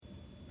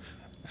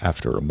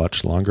After a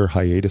much longer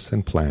hiatus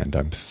than planned,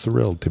 I'm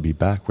thrilled to be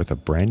back with a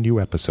brand new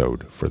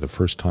episode for the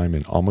first time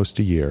in almost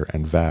a year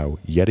and vow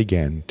yet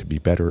again to be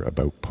better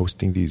about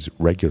posting these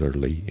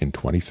regularly in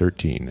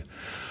 2013.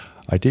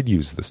 I did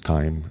use this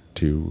time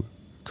to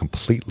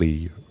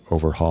completely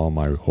overhaul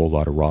my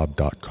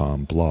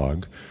wholelotofrob.com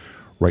blog,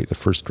 write the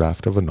first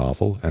draft of a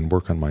novel, and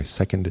work on my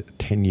second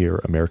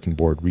 10-year American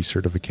Board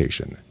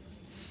recertification.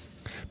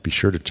 Be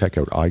sure to check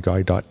out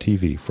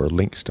iGuy.tv for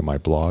links to my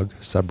blog,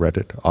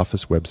 subreddit,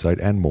 office website,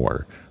 and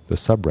more. The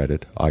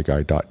subreddit,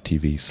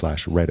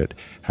 iGuy.tv/reddit,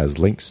 has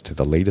links to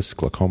the latest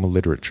glaucoma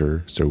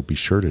literature, so be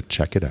sure to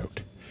check it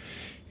out.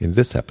 In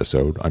this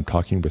episode, I'm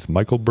talking with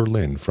Michael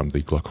Berlin from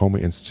the Glaucoma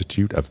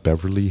Institute of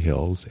Beverly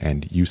Hills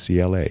and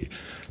UCLA,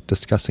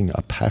 discussing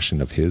a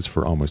passion of his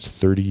for almost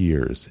 30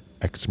 years,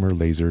 excimer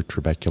laser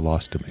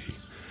trabeculostomy.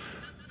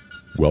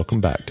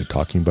 Welcome back to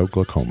Talking About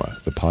Glaucoma,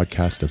 the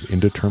podcast of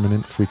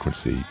indeterminate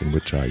frequency in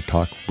which I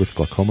talk with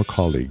glaucoma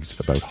colleagues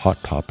about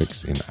hot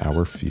topics in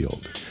our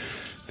field.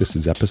 This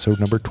is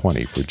episode number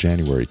 20 for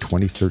January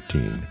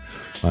 2013.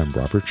 I'm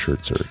Robert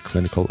Schertzer,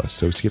 Clinical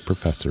Associate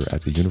Professor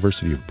at the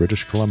University of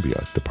British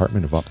Columbia,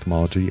 Department of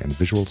Ophthalmology and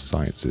Visual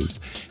Sciences,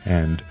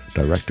 and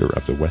Director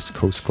of the West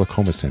Coast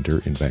Glaucoma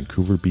Center in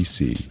Vancouver,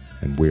 BC,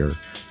 and we're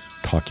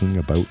talking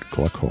about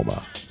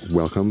glaucoma.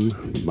 Welcome,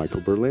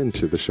 Michael Berlin,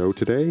 to the show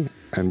today,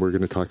 and we're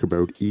going to talk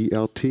about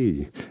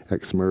ELT,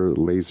 excimer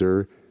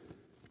laser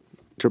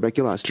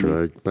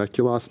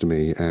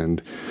trabeculostomy,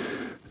 and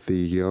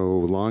the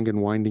long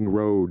and winding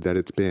road that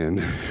it's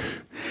been.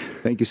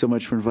 Thank you so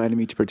much for inviting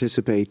me to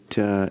participate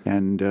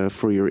and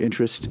for your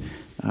interest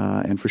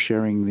and for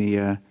sharing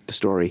the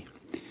story.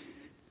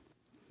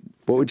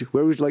 Where would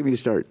you like me to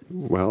start?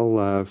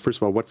 Well, first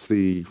of all, what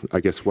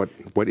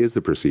is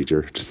the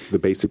procedure? Just the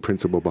basic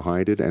principle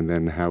behind it, and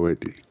then how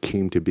it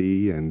came to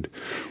be and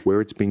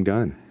where it's being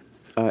done.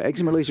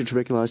 Excimer laser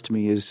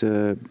trabeculostomy is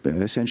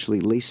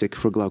essentially LASIK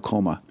for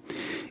glaucoma.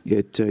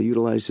 It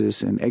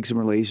utilizes an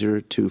excimer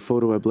laser to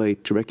photoablate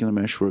trabecular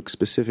meshwork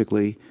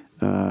specifically,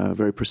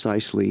 very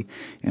precisely,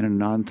 in a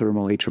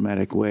non-thermal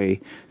atraumatic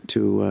way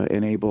to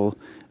enable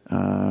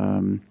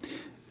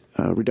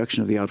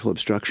reduction of the outflow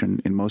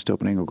obstruction in most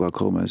open-angle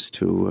glaucomas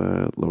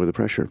to lower the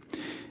pressure.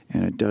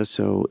 And it does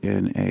so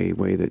in a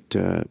way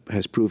that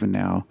has proven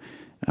now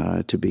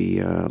to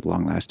be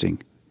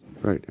long-lasting.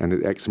 Right, and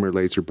an excimer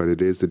laser, but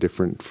it is a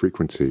different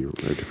frequency,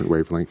 a different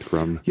wavelength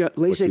from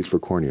what's used for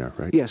cornea,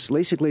 right? Yes,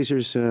 LASIK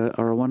lasers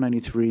are a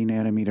 193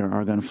 nanometer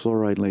argon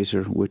fluoride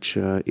laser, which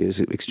is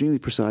extremely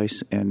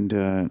precise and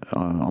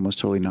almost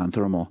totally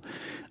non-thermal.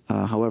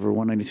 However,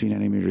 193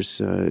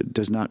 nanometers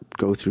does not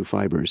go through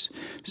fibers.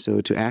 So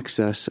to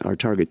access our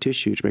target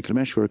tissue, trabecular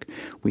meshwork,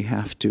 we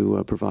have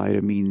to provide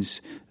a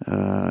means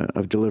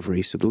of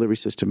delivery. So the delivery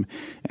system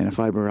and a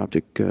fiber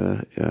optic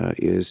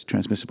is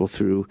transmissible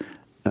through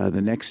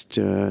the next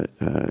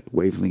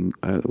wavelength,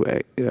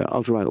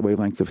 ultraviolet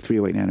wavelength of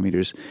 308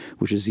 nanometers,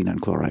 which is xenon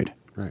chloride.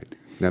 Right.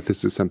 Now,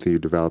 this is something you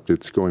developed.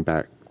 It's going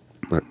back,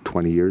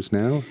 20 years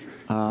now?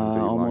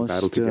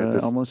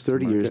 Almost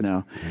 30 years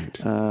now. Right.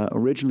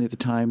 Originally, at the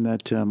time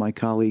that my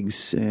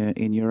colleagues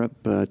in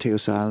Europe, Theo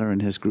Seiler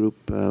and his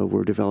group,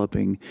 were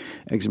developing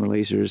excimer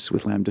lasers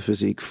with Lambda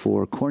Physique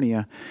for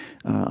cornea,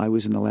 I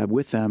was in the lab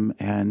with them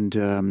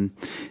and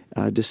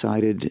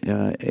decided,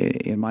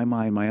 in my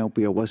mind,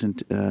 myopia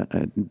wasn't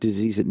a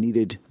disease that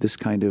needed this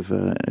kind of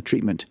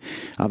treatment.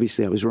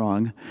 Obviously, I was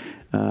wrong.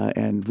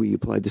 And we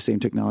applied the same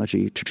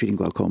technology to treating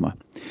glaucoma.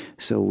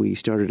 So we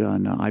started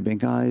on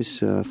iBank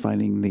eyes,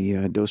 finding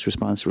the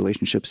dose-response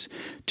relationships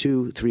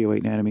to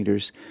 308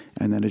 nanometers,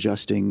 and then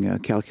adjusting,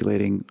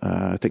 calculating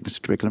thickness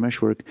of trabecular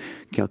meshwork,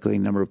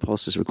 calculating number of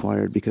pulses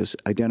required, because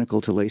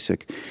identical to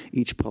LASIK,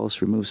 each pulse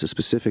removes a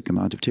specific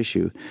amount of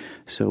tissue.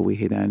 So we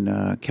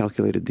then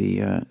calculated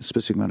the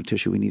specific amount of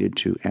tissue we needed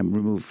to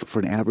remove for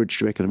an average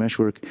trabecular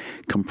meshwork,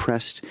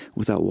 compressed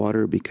without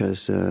water,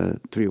 because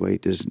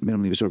 308 is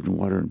minimally absorbed in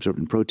water and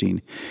absorbed in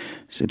protein,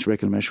 since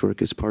trabecular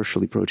meshwork is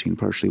partially protein,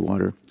 partially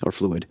water or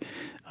fluid.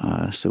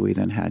 So we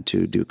then had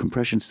to do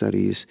compression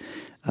studies,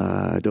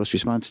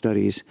 dose-response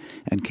studies,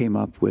 and came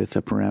up with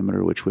a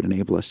parameter which would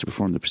enable us to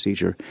perform the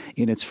procedure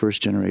in its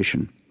first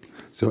generation.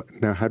 So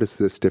now how does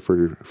this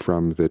differ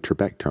from the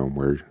trabectome,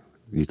 where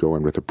you go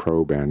in with a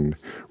probe and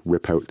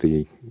rip out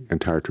the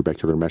entire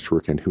trabecular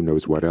meshwork and who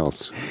knows what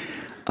else?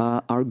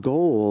 Our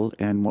goal,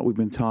 and what we've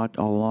been taught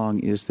all along,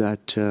 is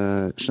that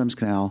Schlemm's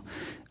canal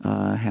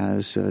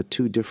has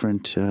two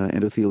different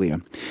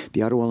endothelia.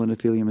 The outer wall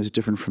endothelium is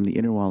different from the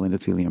inner wall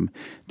endothelium.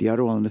 The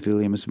outer wall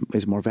endothelium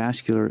is more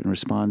vascular and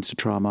responds to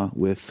trauma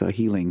with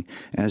healing,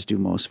 as do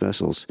most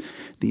vessels.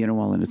 The inner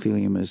wall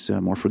endothelium is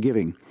more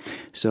forgiving.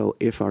 So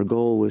if our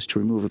goal was to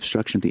remove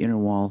obstruction at the inner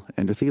wall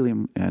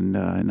endothelium and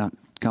not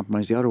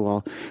compromise the outer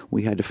wall,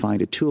 we had to find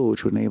a tool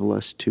which would enable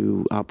us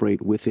to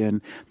operate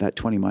within that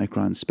 20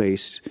 micron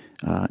space,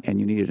 and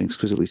you needed an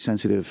exquisitely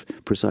sensitive,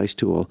 precise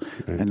tool,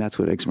 and that's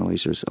what excimer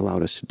lasers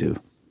allowed us to do.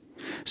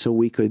 So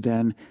we could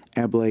then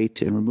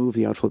ablate and remove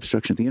the outflow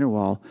obstruction at the inner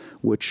wall,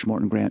 which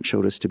Morton Grant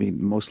showed us to be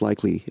the most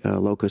likely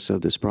locus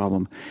of this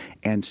problem,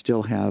 and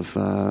still have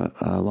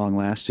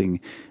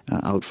long-lasting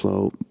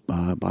outflow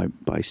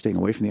by staying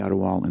away from the outer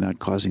wall and not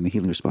causing the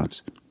healing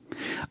response.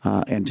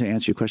 And to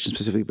answer your question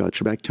specifically about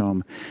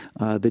trabectome,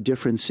 the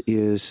difference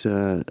is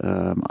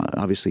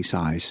obviously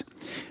size.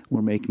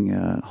 We're making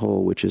a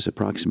hole which is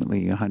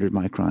approximately 100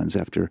 microns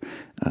after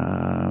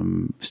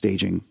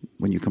staging.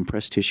 When you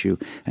compress tissue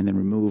and then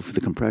remove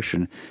the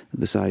compression,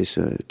 the size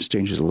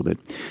changes a little bit.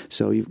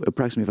 So you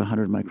approximately have a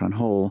 100 micron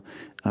hole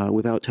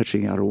without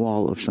touching the outer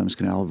wall of Schlemm's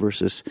canal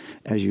versus,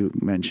 as you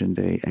mentioned,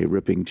 a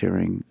ripping,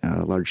 tearing,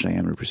 large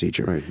diameter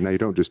procedure. Right. Now you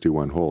don't just do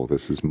one hole.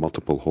 This is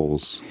multiple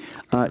holes.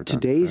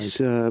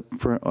 Today's,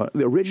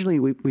 originally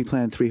we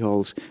planned 3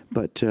 holes,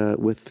 but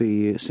with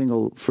the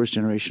single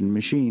first-generation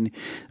machine,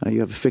 you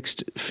have a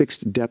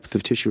fixed depth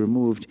of tissue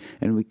removed,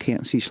 and we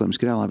can't see Schlemm's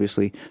canal,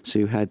 obviously, so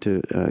you had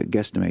to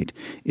guesstimate.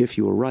 If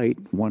you were right,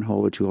 1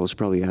 hole or 2 holes is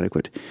probably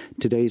adequate.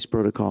 Today's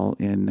protocol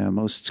in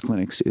most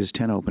clinics is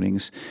 10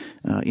 openings,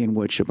 in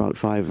which about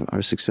 5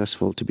 are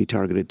successful to be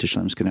targeted to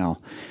Schlemm's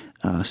canal.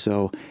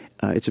 So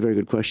it's a very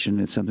good question.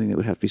 It's something that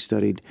would have to be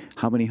studied.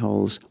 How many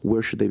holes?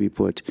 Where should they be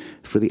put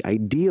for the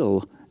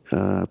ideal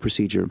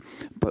procedure?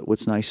 But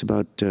what's nice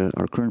about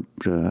our current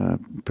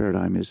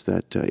paradigm is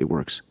that it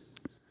works.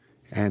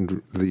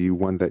 And the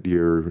one that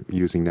you're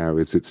using now,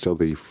 is it still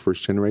the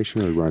first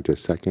generation, or are you on to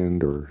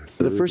second or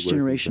third? The first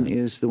generation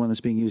is the one that's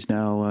being used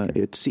now.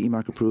 It's CE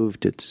mark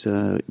approved. It's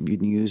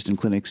being used in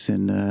clinics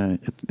through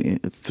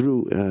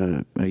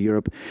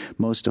Europe,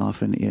 most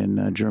often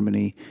in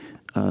Germany,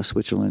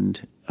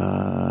 Switzerland.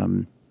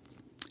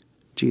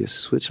 Is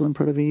Switzerland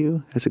part of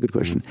EU? That's a good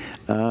question.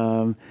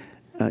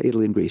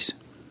 Italy and Greece.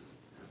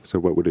 So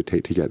what would it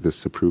take to get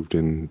this approved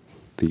in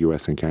the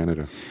U.S. and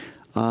Canada?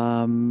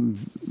 There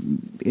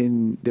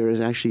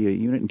is actually a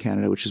unit in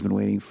Canada which has been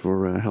waiting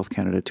for Health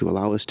Canada to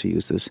allow us to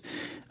use this.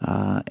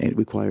 It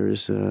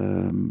requires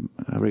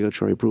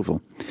regulatory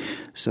approval.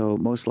 So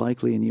most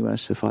likely in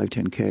U.S. a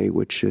 510K,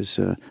 which is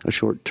a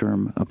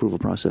short-term approval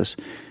process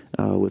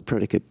with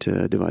predicate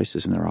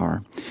devices, and there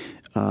are.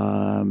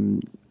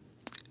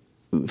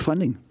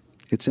 Funding.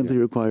 It simply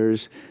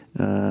requires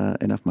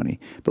enough money.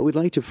 But we'd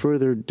like to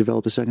further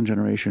develop a second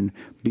generation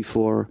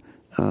before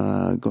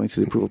going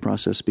through the approval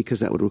process,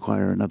 because that would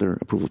require another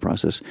approval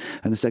process.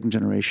 And the second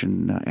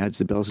generation adds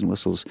the bells and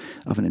whistles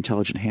of an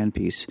intelligent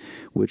handpiece,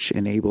 which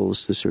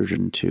enables the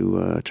surgeon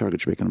to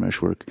target trabecular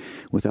meshwork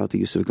without the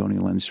use of a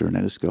gonial lens or an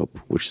endoscope,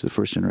 which the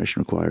first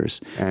generation requires.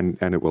 And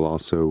it will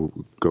also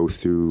go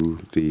through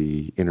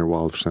the inner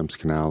wall of Schlemm's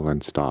canal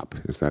and stop.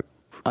 Is that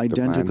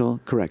identical?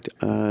 Correct.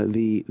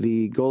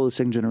 The goal of the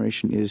second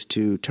generation is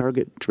to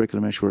target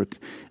trabecular meshwork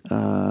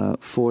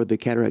for the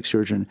cataract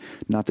surgeon,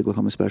 not the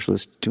glaucoma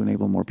specialist, to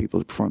enable more people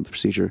to perform the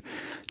procedure,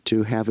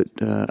 to have it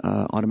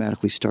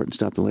automatically start and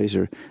stop the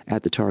laser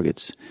at the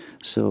targets.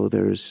 So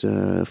there's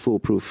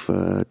foolproof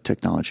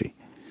technology,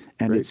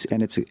 and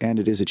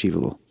it is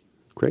achievable.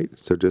 Great.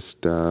 So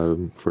just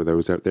for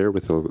those out there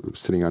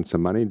sitting on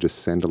some money, just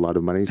send a lot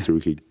of money so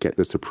we could get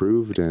this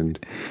approved and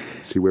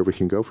see where we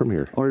can go from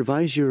here. Or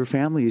advise your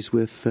families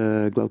with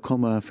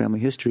glaucoma family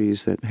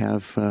histories that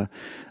have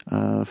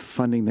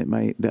funding that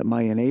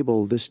might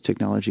enable this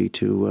technology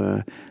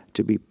to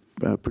be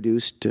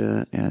produced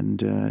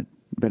and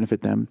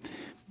benefit them.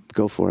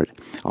 Go for it.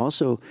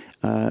 Also,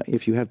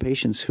 if you have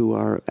patients who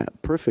are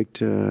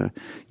perfect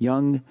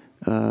young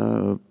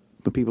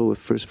people with,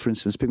 for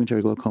instance,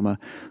 pigmentary glaucoma,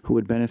 who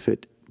would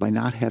benefit by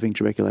not having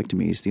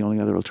trabeculectomies, the only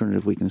other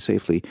alternative we can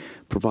safely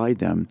provide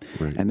them,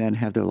 right, and then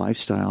have their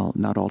lifestyle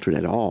not altered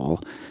at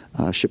all,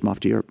 ship them off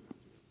to Europe.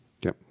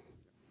 Yep.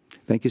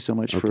 Thank you so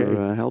much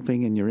for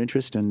helping and your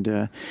interest. And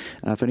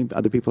if any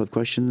other people have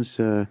questions,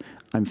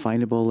 I'm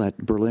findable at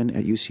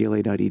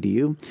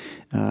berlin@ucla.edu.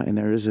 And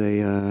there is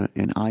an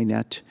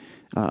iNet,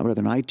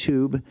 an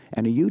iTube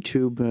and a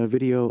YouTube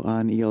video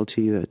on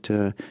ELT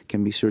that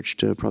can be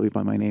searched probably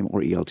by my name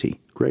or ELT.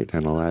 Great,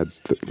 and I'll add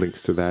the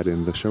links to that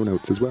in the show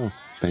notes as well.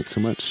 Thanks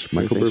so much,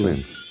 Michael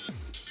Berlin.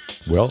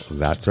 Well,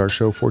 that's our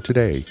show for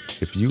today.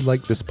 If you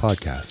like this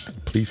podcast,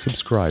 please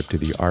subscribe to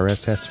the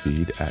RSS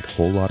feed at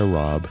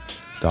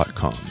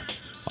wholelotofrob.com,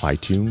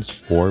 iTunes,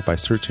 or by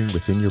searching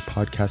within your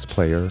podcast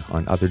player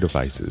on other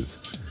devices.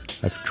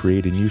 I've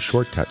created new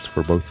shortcuts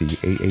for both the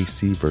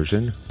AAC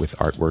version with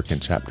artwork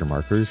and chapter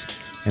markers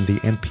and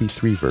the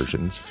MP3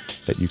 versions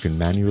that you can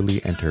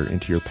manually enter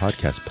into your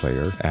podcast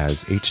player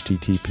as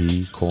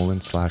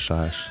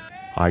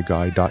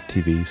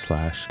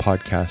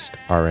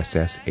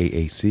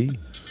http://iGuy.tv/podcast/RSS-AAC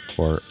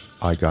or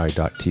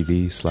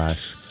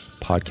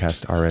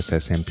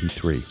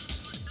iGuy.tv/podcast-RSS-MP3.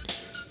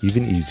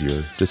 Even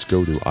easier, just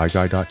go to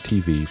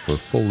iGuy.tv for a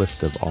full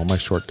list of all my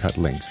shortcut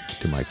links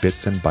to my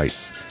bits and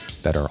bytes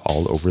that are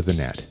all over the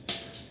net.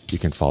 You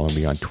can follow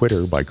me on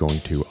Twitter by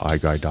going to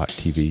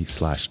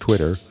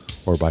iGuy.tv/Twitter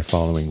or by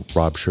following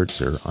Rob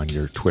Schertzer on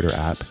your Twitter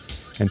app,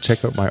 and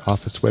check out my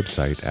office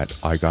website at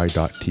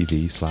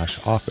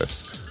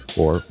iGuy.tv/office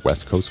or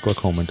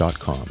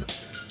westcoastglaucoma.com.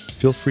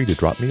 Feel free to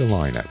drop me a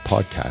line at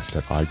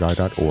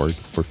podcast@iguy.org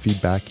for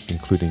feedback,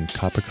 including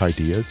topic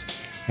ideas.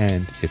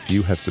 And if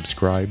you have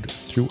subscribed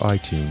through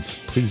iTunes,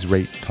 please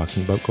rate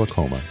Talking About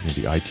Glaucoma in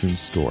the iTunes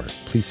store.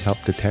 Please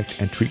help detect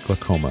and treat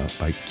glaucoma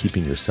by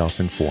keeping yourself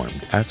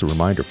informed. As a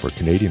reminder for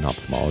Canadian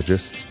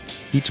ophthalmologists,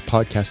 each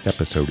podcast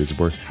episode is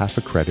worth half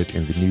a credit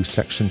in the new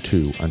Section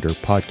 2 under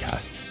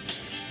Podcasts.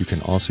 You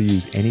can also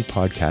use any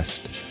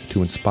podcast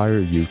to inspire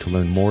you to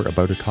learn more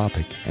about a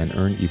topic and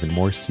earn even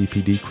more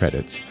CPD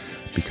credits,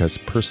 because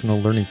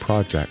personal learning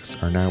projects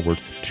are now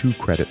worth 2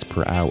 credits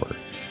per hour.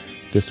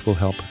 This will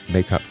help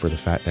make up for the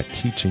fact that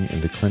teaching in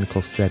the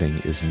clinical setting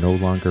is no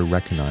longer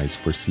recognized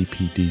for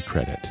CPD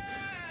credit.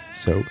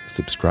 So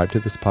subscribe to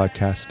this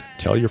podcast,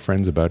 tell your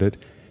friends about it,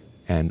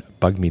 and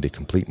bug me to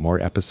complete more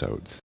episodes.